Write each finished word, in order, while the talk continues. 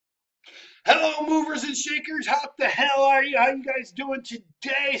Hello, movers and shakers. How the hell are you? How you guys doing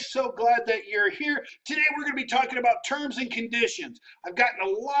today? So glad that you're here. Today we're going to be talking about terms and conditions. I've gotten a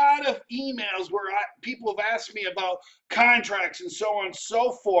lot of emails where people have asked me about contracts and so on and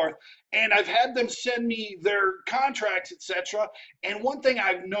so forth, and I've had them send me their contracts, etc. And one thing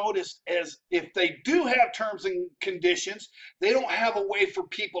I've noticed is if they do have terms and conditions, they don't have a way for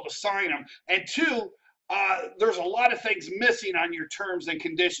people to sign them. And two, there's a lot of things missing on your terms and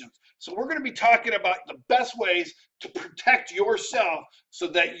conditions. So we're going to be talking about the best ways to protect yourself so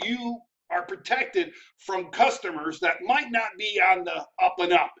that you are protected from customers that might not be on the up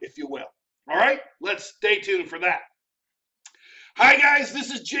and up, if you will. All right, let's stay tuned for that. Hi guys,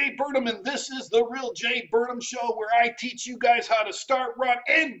 this is Jay Burnham, and this is the Real Jay Burnham Show, where I teach you guys how to start, run,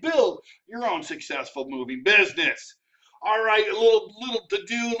 and build your own successful moving business. All right, a little to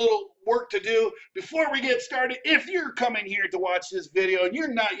do, a little work to do before we get started. If you're coming here to watch this video and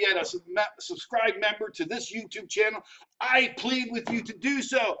you're not yet a subscribed member to this YouTube channel, I plead with you to do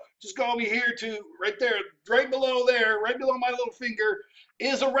so. Just go over here to right there, right below there, right below my little finger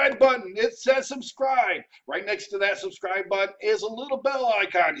is a red button. It says subscribe. Right next to that subscribe button is a little bell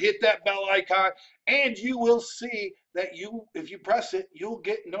icon. Hit that bell icon and you will see that if you press it, you'll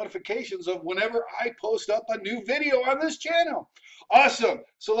get notifications of whenever I post up a new video on this channel. Awesome.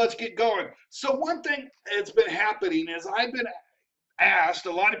 So let's get going. So one thing that's been happening is I've been asked,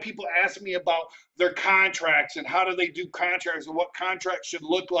 a lot of people ask me about their contracts and how do they do contracts and what contracts should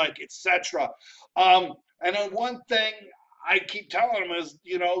look like, etc. And then one thing I keep telling them is,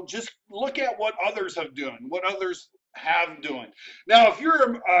 just look at what others have done, what others have doing. Now, if you're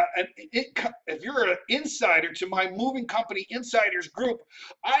an insider to my moving company insiders group,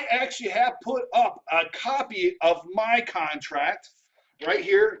 I actually have put up a copy of my contract right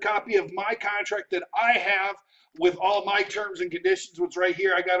here, a copy of my contract that I have with all my terms and conditions. What's right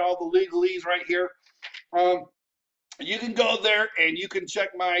here? I got all the legalese right here. Um, you can go there and you can check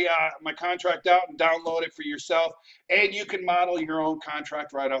my contract out and download it for yourself, and you can model your own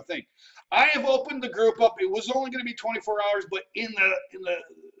contract right out thing. I have opened the group up. It was only going to be 24 hours, but in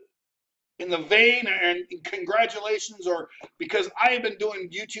the vein and congratulations, or because I have been doing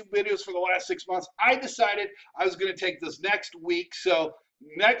YouTube videos for the last 6 months, I decided I was going to take this next week. So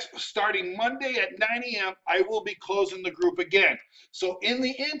starting Monday at 9 a.m., I will be closing the group again. So in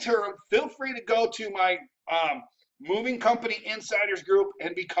the interim, feel free to go to my Moving Company Insiders group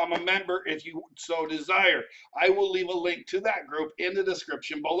and become a member if you so desire. I will leave a link to that group in the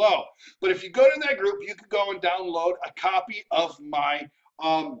description below. But if you go to that group, you can go and download a copy of my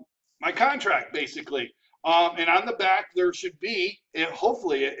contract, basically. And on the back, there should be,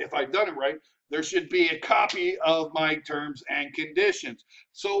 hopefully, if I've done it right, there should be a copy of my terms and conditions.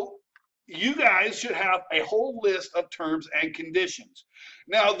 So you guys should have a whole list of terms and conditions.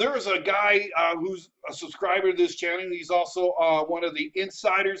 Now, there's a guy who's a subscriber to this channel. He's also one of the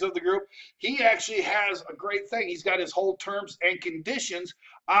insiders of the group. He actually has a great thing. He's got his whole terms and conditions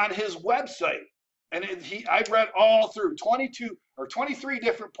on his website. And I've read all through 22 or 23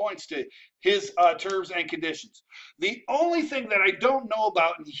 different points to his terms and conditions. The only thing that I don't know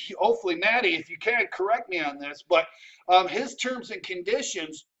about, and hopefully, Maddie, if you can, correct me on this, but his terms and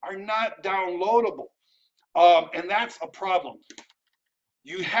conditions are not downloadable. And that's a problem.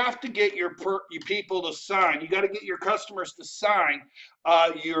 You have to get your people to sign. You got to get your customers to sign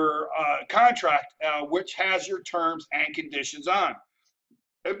your contract, which has your terms and conditions on.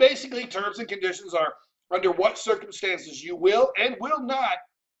 And basically, terms and conditions are under what circumstances you will and will not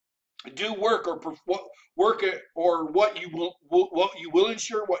do work or what you will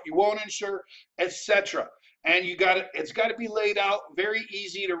insure, what you won't insure, etc. And it's got to be laid out very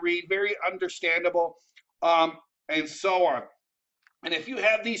easy to read, very understandable, and so on. And if you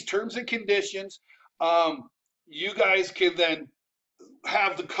have these terms and conditions, you guys can then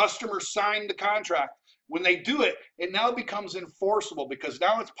have the customer sign the contract. When they do it, it now becomes enforceable because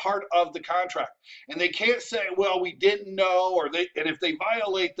now it's part of the contract. And they can't say, well, we didn't know, and if they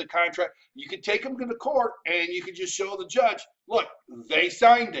violate the contract, you can take them to the court and you can just show the judge, look, they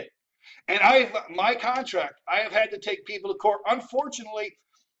signed it. And my contract, I have had to take people to court, unfortunately,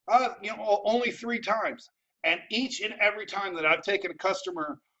 only 3 times. And each and every time that I've taken a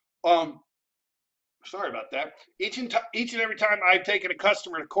customer, sorry about that. Each and every time I've taken a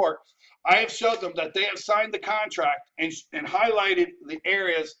customer to court, I have showed them that they have signed the contract and highlighted the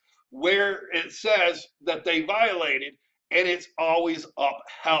areas where it says that they violated, and it's always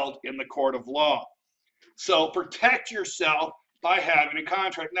upheld in the court of law. So protect yourself by having a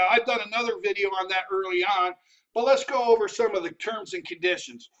contract. Now, I've done another video on that early on, but let's go over some of the terms and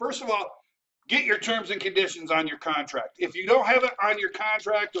conditions. First of all, get your terms and conditions on your contract. If you don't have it on your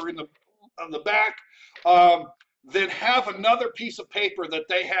contract or in the on the back. Then have another piece of paper that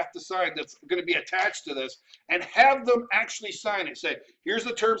they have to sign that's going to be attached to this, and have them actually sign it. Say, here's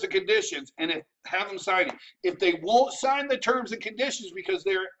the terms and conditions, and have them sign it. If they won't sign the terms and conditions because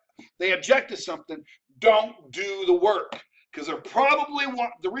they object to something, don't do the work, because they're probably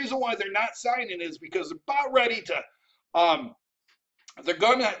the reason why they're not signing is because they're about ready to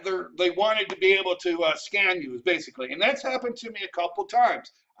they wanted to be able to scan you, basically. And that's happened to me a couple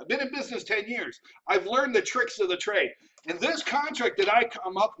times. I've been in business 10 years. I've learned the tricks of the trade. And this contract that I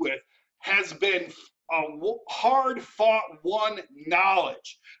come up with has been hard fought, won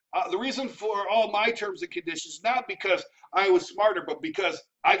knowledge. The reason for all my terms and conditions, not because I was smarter, but because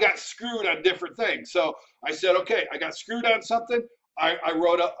I got screwed on different things. So I said, okay, I got screwed on something. I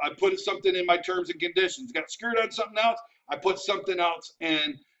put something in my terms and conditions. Got screwed on something else. I put something else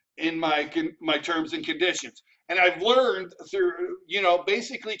in my terms and conditions. And I've learned through,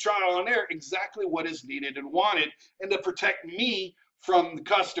 basically trial and error exactly what is needed and wanted, and to protect me from the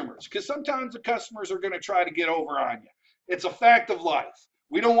customers. Because sometimes the customers are going to try to get over on you. It's a fact of life.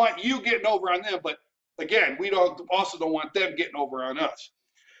 We don't want you getting over on them, but again, we also don't want them getting over on us.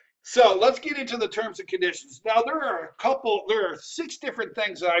 So let's get into the terms and conditions. Now there are 6 different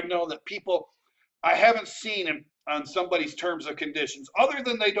things that I know that I haven't seen on somebody's terms and conditions, other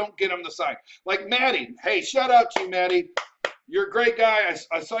than they don't get them to sign. Like Maddie. Hey, shout out to you, Maddie. You're a great guy.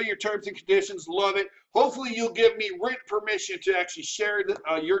 I saw your terms and conditions. Love it. Hopefully you'll give me written permission to actually share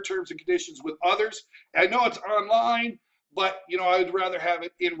your terms and conditions with others. I know it's online, but I would rather have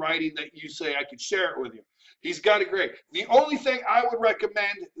it in writing that you say I could share it with you. He's got it great. The only thing I would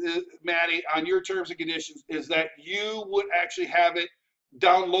recommend, Maddie, on your terms and conditions is that you would actually have it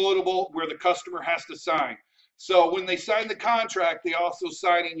downloadable where the customer has to sign. So when they sign the contract, they also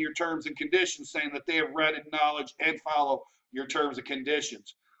sign in your terms and conditions saying that they have read, acknowledged, and follow your terms and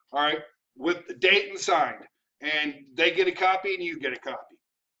conditions. All right, with the date and signed. And they get a copy and you get a copy.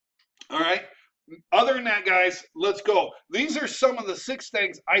 All right. Other than that, guys, let's go. These are some of the 6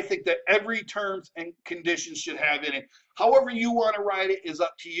 things I think that every terms and conditions should have in it. However you want to write it is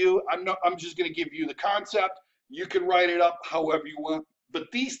up to you. I'm just going to give you the concept. You can write it up however you want. But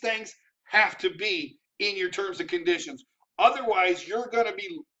these things have to be in your terms and conditions. Otherwise, you're going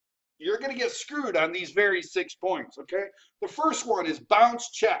to get screwed on these very 6 points, okay? The first one is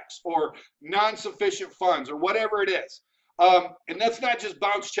bounce checks or non-sufficient funds or whatever it is. And that's not just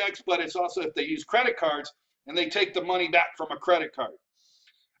bounce checks, but it's also if they use credit cards and they take the money back from a credit card.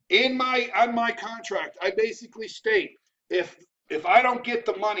 On my contract, I basically state if I don't get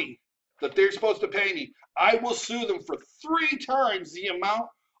the money that they're supposed to pay me, I will sue them for 3 times the amount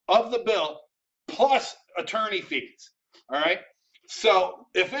of the bill plus attorney fees. All right. So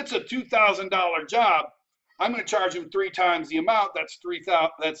if it's a $2,000 job, I'm going to charge them 3 times the amount. That's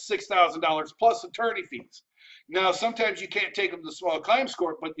 $6,000 plus attorney fees. Now, sometimes you can't take them to small claims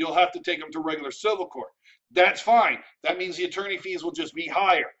court, but you'll have to take them to regular civil court. That's fine. That means the attorney fees will just be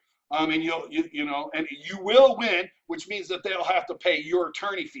higher. And and you will win, which means that they'll have to pay your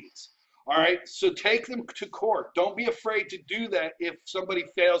attorney fees. All right. So take them to court. Don't be afraid to do that if somebody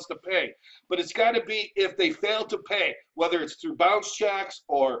fails to pay. But it's got to be if they fail to pay, whether it's through bounce checks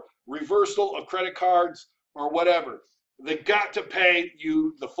or reversal of credit cards or whatever. They got to pay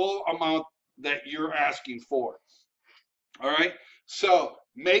you the full amount that you're asking for. All right. So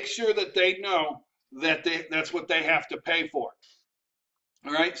make sure that they know that that's what they have to pay for.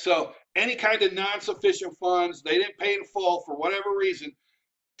 All right. So any kind of non-sufficient funds, they didn't pay in full for whatever reason,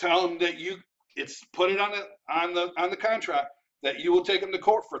 tell them that put it on the contract that you will take them to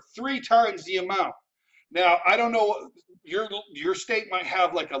court for 3 times the amount. Now, I don't know, your state might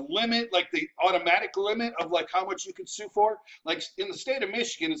have like a limit, like the automatic limit of like how much you can sue for. Like in the state of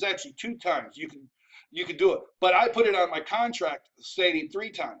Michigan, it's actually 2 times you can do it. But I put it on my contract stating 3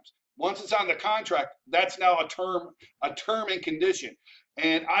 times. Once it's on the contract, that's now a term and condition.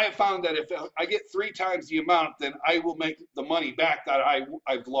 And I have found that if I get 3 times the amount, then I will make the money back that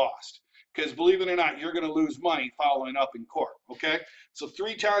I've lost. Because believe it or not, you're going to lose money following up in court. Okay, so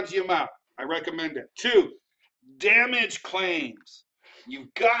 3 times the amount. I recommend it. 2, damage claims.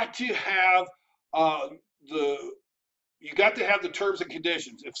 You've got to have the terms and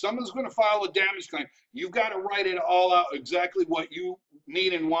conditions. If someone's going to file a damage claim, you've got to write it all out exactly what you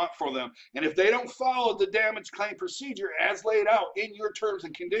need and want for them. And if they don't follow the damage claim procedure as laid out in your terms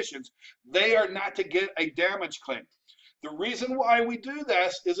and conditions, they are not to get a damage claim. The reason why we do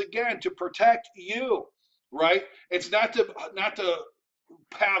this is, again, to protect you, right? It's not to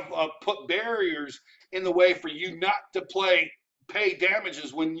put barriers in the way for you not to pay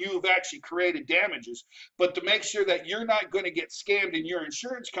damages when you've actually created damages, but to make sure that you're not going to get scammed and your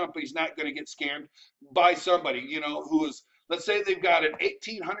insurance company's not going to get scammed by somebody, you know, who is, let's say they've got an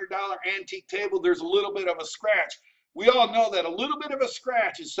 $1,800 antique table, there's a little bit of a scratch. We all know that a little bit of a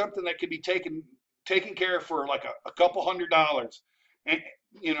scratch is something that can be taken care of for like a couple $100s. And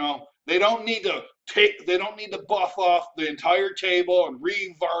you know, they don't need to buff off the entire table and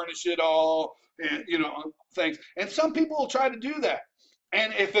revarnish it all, and you know, things. And some people will try to do that.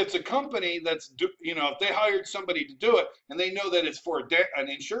 And if it's a company that's, you know, if they hired somebody to do it and they know that it's for an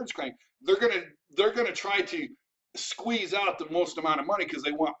insurance claim, they're gonna try to squeeze out the most amount of money because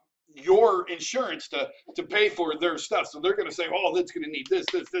they want your insurance to pay for their stuff. So they're gonna say, oh, that's gonna need this,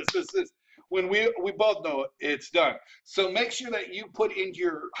 when we both know it's done. So make sure that you put into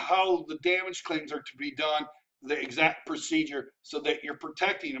your how the damage claims are to be done, the exact procedure, so that you're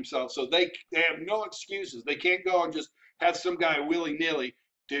protecting themselves. So they have no excuses. They can't go and just have some guy willy-nilly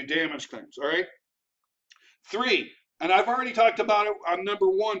do damage claims. All right. 3, and I've already talked about it on number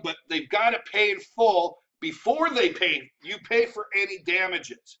 1, but they've got to pay in full before they pay. You pay for any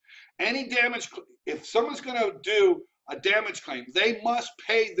damages. Any damage, if someone's going to do a damage claim, they must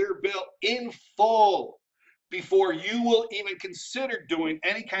pay their bill in full before you will even consider doing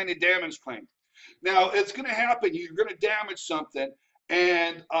any kind of damage claim. Now, it's going to happen. You're going to damage something,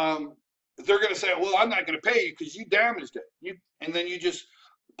 and they're going to say, well, I'm not going to pay you because you damaged it. And then you just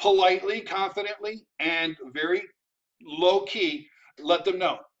politely, confidently, and very low-key let them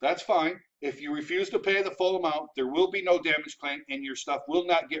know. That's fine. If you refuse to pay the full amount, there will be no damage claim, and your stuff will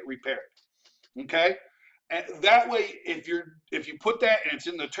not get repaired. Okay? And that way, if you put that and it's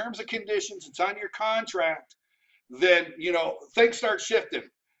in the terms and conditions, it's on your contract, then you know things start shifting.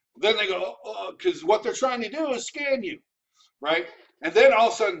 Then they go, because what they're trying to do is scam you, right? And then all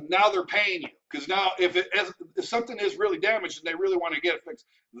of a sudden now they're paying you because now if something is really damaged and they really want to get it fixed,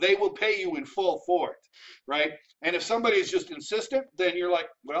 they will pay you in full for it, right? And if somebody is just insistent, then you're like,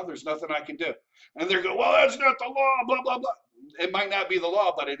 well, there's nothing I can do. And they go, well, that's not the law, blah blah blah. It might not be the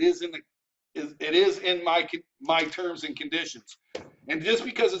law, but it is in my terms and conditions. And just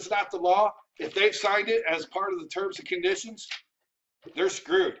because it's not the law, if they've signed it as part of the terms and conditions, they're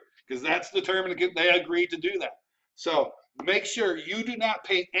screwed because that's the term and they agreed to do that. So make sure you do not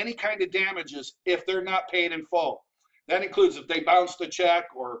pay any kind of damages if they're not paid in full. That includes if they bounce the check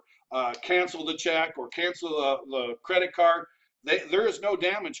or cancel the check or cancel the credit card. There is no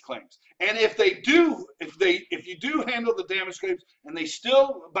damage claims. And if you do handle the damage claims and they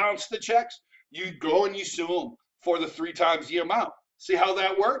still bounce the checks, you go and you sue them for the 3 times the amount. See how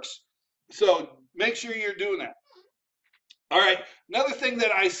that works? So make sure you're doing that. All right. Another thing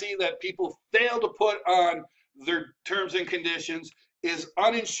that I see that people fail to put on their terms and conditions is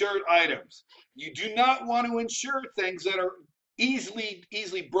uninsured items. You do not want to insure things that are easily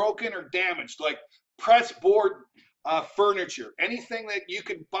broken or damaged, like press board furniture, anything that you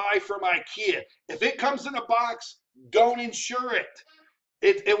can buy from IKEA. If it comes in a box, don't insure it.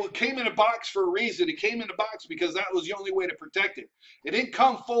 It came in a box for a reason. It came in a box because that was the only way to protect it. It didn't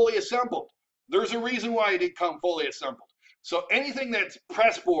come fully assembled. There's a reason why it didn't come fully assembled. So anything that's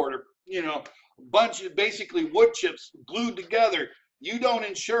press board or, you know, bunch of basically wood chips glued together, you don't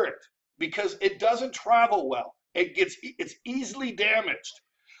insure it because it doesn't travel well. It's easily damaged.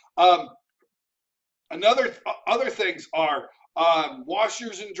 Other things are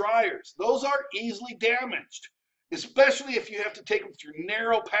washers and dryers. Those are easily damaged, especially if you have to take them through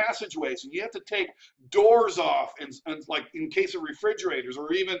narrow passageways and you have to take doors off and like in case of refrigerators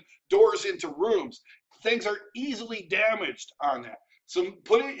or even doors into rooms. Things are easily damaged on that. So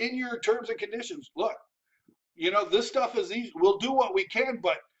put it in your terms and conditions. Look, you know, this stuff is easy. We'll do what we can,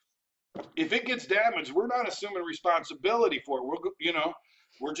 but if it gets damaged, we're not assuming responsibility for it.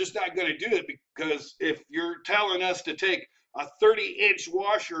 We're just not going to do it because if you're telling us to take a 30-inch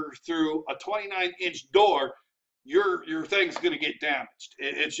washer through a 29-inch door, your thing's going to get damaged.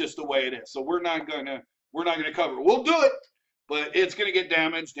 It's just the way it is. So we're not going to cover it. We'll do it, but it's going to get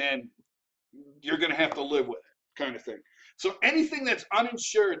damaged and you're going to have to live with it, kind of thing. So anything that's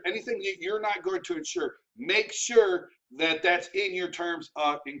uninsured, anything that you're not going to insure, make sure that that's in your terms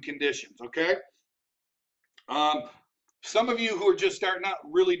and conditions, okay? Some of you who are just starting out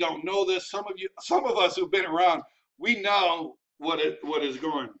really don't know this. Some of us who've been around, we know what is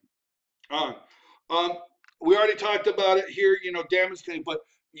going on. We already talked about it here, you know, damage claim, but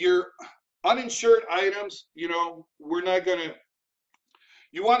your uninsured items, you know,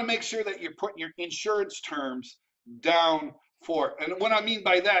 you want to make sure that you're putting your insurance terms down for it. And what I mean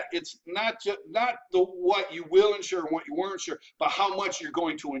by that, it's not what you will insure and what you won't insure, but how much you're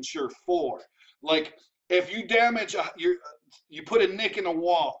going to insure for. Like if you damage you put a nick in a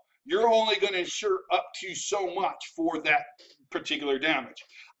wall, you're only going to insure up to so much for that particular damage.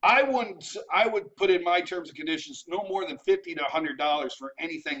 I would put in my terms and conditions no more than $50 to $100 for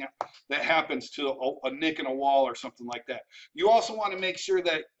anything that happens to a nick in a wall or something like that. You also want to make sure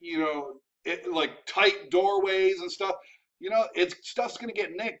that, you know, like tight doorways and stuff, you know, stuff's going to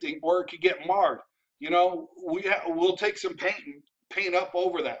get nicked or it could get marred. You know, we'll take some paint and paint up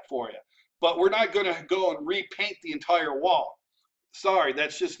over that for you, but we're not going to go and repaint the entire wall. Sorry,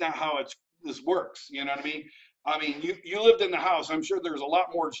 that's just not how this works. You know what I mean? I mean, you lived in the house. I'm sure there's a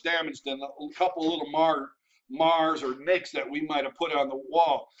lot more damage than a couple little Mars or nicks that we might have put on the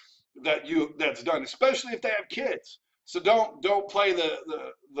wall that's done, especially if they have kids. So don't play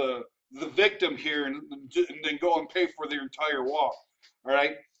the victim here and then go and pay for their entire wall. All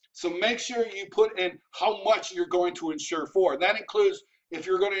right. So make sure you put in how much you're going to insure for. That includes if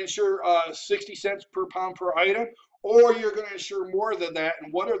you're going to insure 60 cents per pound per item, or you're going to insure more than that,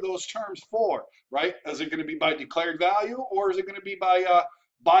 and what are those terms for, right? Is it going to be by declared value, or is it going to be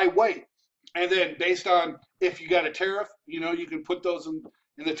by weight? And then based on if you got a tariff, you know, you can put those in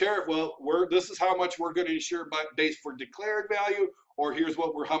the tariff. Well, this is how much we're going to insure, but based for declared value, or here's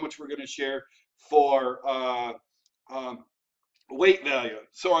how much we're going to share for weight value,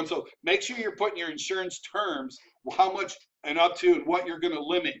 so on. So make sure you're putting your insurance terms, how much and up to, and what you're going to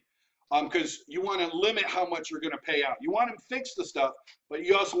limit. Because you want to limit how much you're going to pay out. You want to fix the stuff, but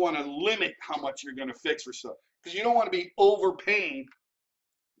you also want to limit how much you're going to fix for stuff. Because you don't want to be overpaying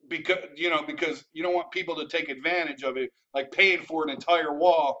because you don't want people to take advantage of it, like paying for an entire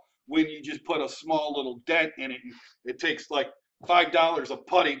wall when you just put a small little dent in it. And it takes like $5 of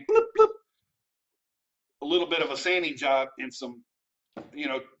putty, bloop, bloop, a little bit of a sanding job, and some, you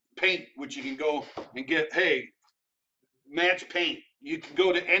know, paint, which you can go and get. Hey, match paint. You can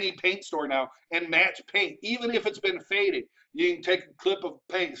go to any paint store now and match paint, even if it's been faded. You can take a clip of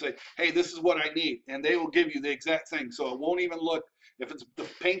paint and say, hey, this is what I need, and they will give you the exact thing. So it won't even look, if the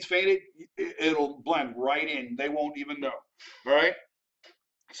paint's faded, it'll blend right in. They won't even know. All right?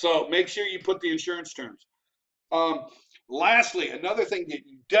 So make sure you put the insurance terms. Lastly, another thing that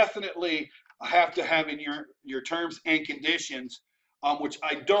you definitely have to have in your terms and conditions, which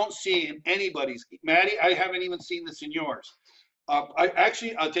I don't see in anybody's. Maddie, I haven't even seen this in yours. I'll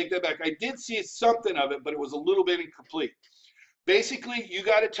take that back. I did see something of it, but it was a little bit incomplete. Basically, you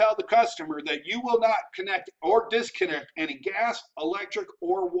got to tell the customer that you will not connect or disconnect any gas, electric,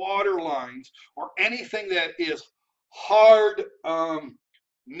 or water lines, or anything that is hard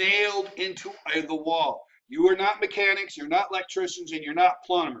nailed into the wall. You are not mechanics, you're not electricians, and you're not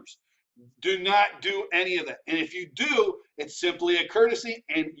plumbers. Do not do any of that. And if you do, it's simply a courtesy,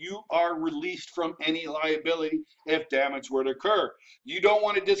 and you are released from any liability if damage were to occur. You don't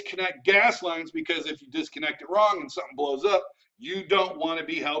want to disconnect gas lines, because if you disconnect it wrong and something blows up, you don't want to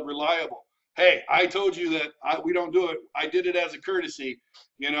be held reliable. Hey, I told you that we don't do it. I did it as a courtesy.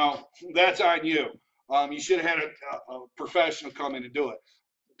 You know, that's on you. You should have had a professional come in and do it.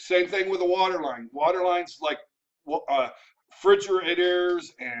 Same thing with a water line. Water lines, like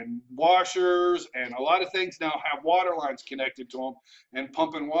refrigerators and washers and a lot of things now have water lines connected to them and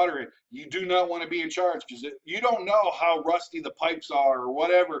pumping water in. You do not want to be in charge, because you don't know how rusty the pipes are or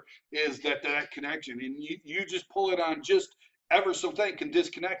whatever is that connection, and you just pull it on just ever so thing can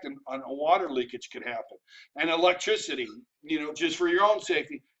disconnect, and a water leakage could happen. And electricity, you know, just for your own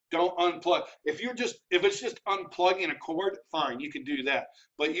safety, don't unplug. If it's just unplugging a cord, fine, you can do that.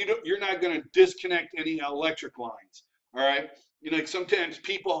 But you're not going to disconnect any electric lines. All right. You know, like sometimes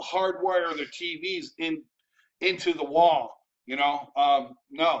people hardwire their TVs into the wall. You know,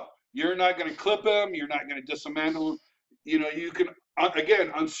 no, you're not going to clip them. You're not going to dismantle them. You know, you can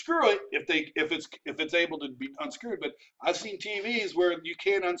again unscrew it if it's able to be unscrewed. But I've seen TVs where you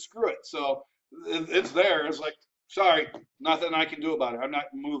can't unscrew it, so it's there. It's like, sorry, nothing I can do about it. I'm not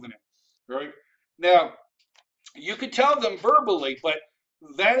moving it. Right now, you could tell them verbally, but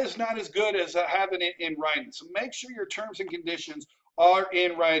that is not as good as having it in writing. So make sure your terms and conditions are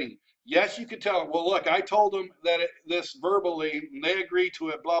in writing. Yes, you could tell them, well, look, I told them that this verbally, and they agreed to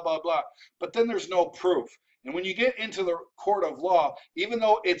it, blah, blah, blah. But then there's no proof. And when you get into the court of law, even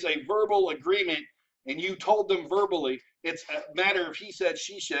though it's a verbal agreement and you told them verbally, it's a matter of he said,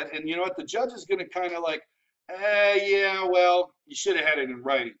 she said. And you know what? The judge is going to kind of like, yeah, well, you should have had it in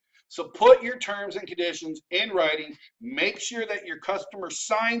writing. So put your terms and conditions in writing. Make sure that your customer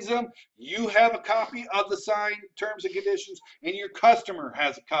signs them. You have a copy of the signed terms and conditions, and your customer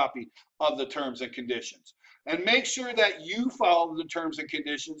has a copy of the terms and conditions. And make sure that you follow the terms and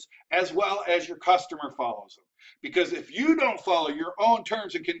conditions as well as your customer follows them. Because if you don't follow your own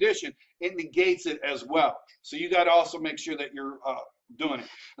terms and condition, it negates it as well. So you got to also make sure that you're doing it.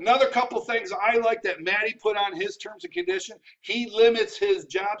 Another couple things I like that Matty put on his terms and condition, he limits his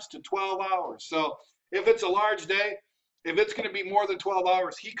jobs to 12 hours. So if it's a large day, if it's going to be more than 12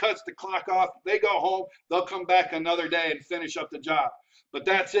 hours, he cuts the clock off. They go home. They'll come back another day and finish up the job. But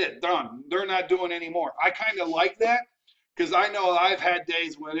that's it, done. They're not doing any more. I kind of like that because I know I've had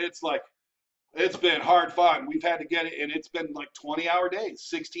days when it's like, it's been hard fun. We've had to get it, and it's been like 20-hour days,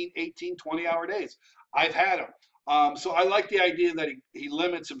 16, 18, 20-hour days. I've had them. So I like the idea that he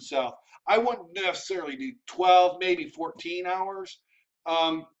limits himself. I wouldn't necessarily do 12, maybe 14 hours,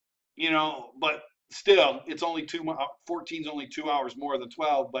 you know, but still, it's only 14 is only 2 hours more than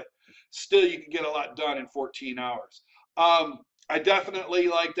 12, but still you can get a lot done in 14 hours. I definitely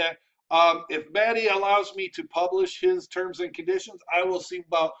like that. If Matty allows me to publish his terms and conditions, I will see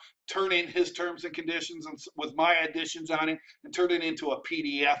about turning his terms and conditions with my additions on it and turn it into a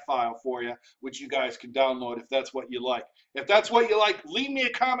PDF file for you, which you guys can download if that's what you like. If that's what you like, leave me a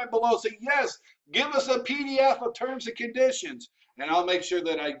comment below. Say, yes, give us a PDF of terms and conditions, and I'll make sure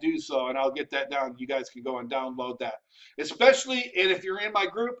that I do so, and I'll get that down. You guys can go and download that. Especially, and if you're in my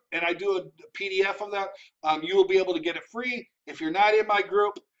group and I do a PDF of that, you will be able to get it free. If you're not in my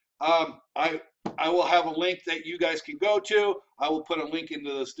group, I will have a link that you guys can go to. I will put a link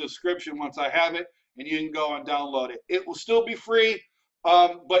into this description once I have it, and you can go and download it. It will still be free,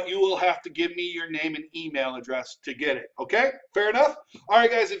 but you will have to give me your name and email address to get it. Okay? Fair enough? All right,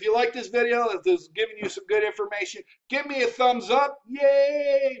 guys, if you like this video, if this is giving you some good information, give me a thumbs up.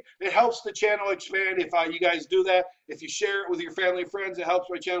 Yay! It helps the channel expand if you guys do that. If you share it with your family and friends, it helps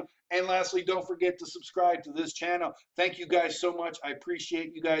my channel. And lastly, don't forget to subscribe to this channel. Thank you guys so much. I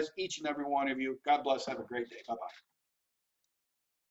appreciate you guys, each and every one of you. God bless. Have a great day. Bye-bye.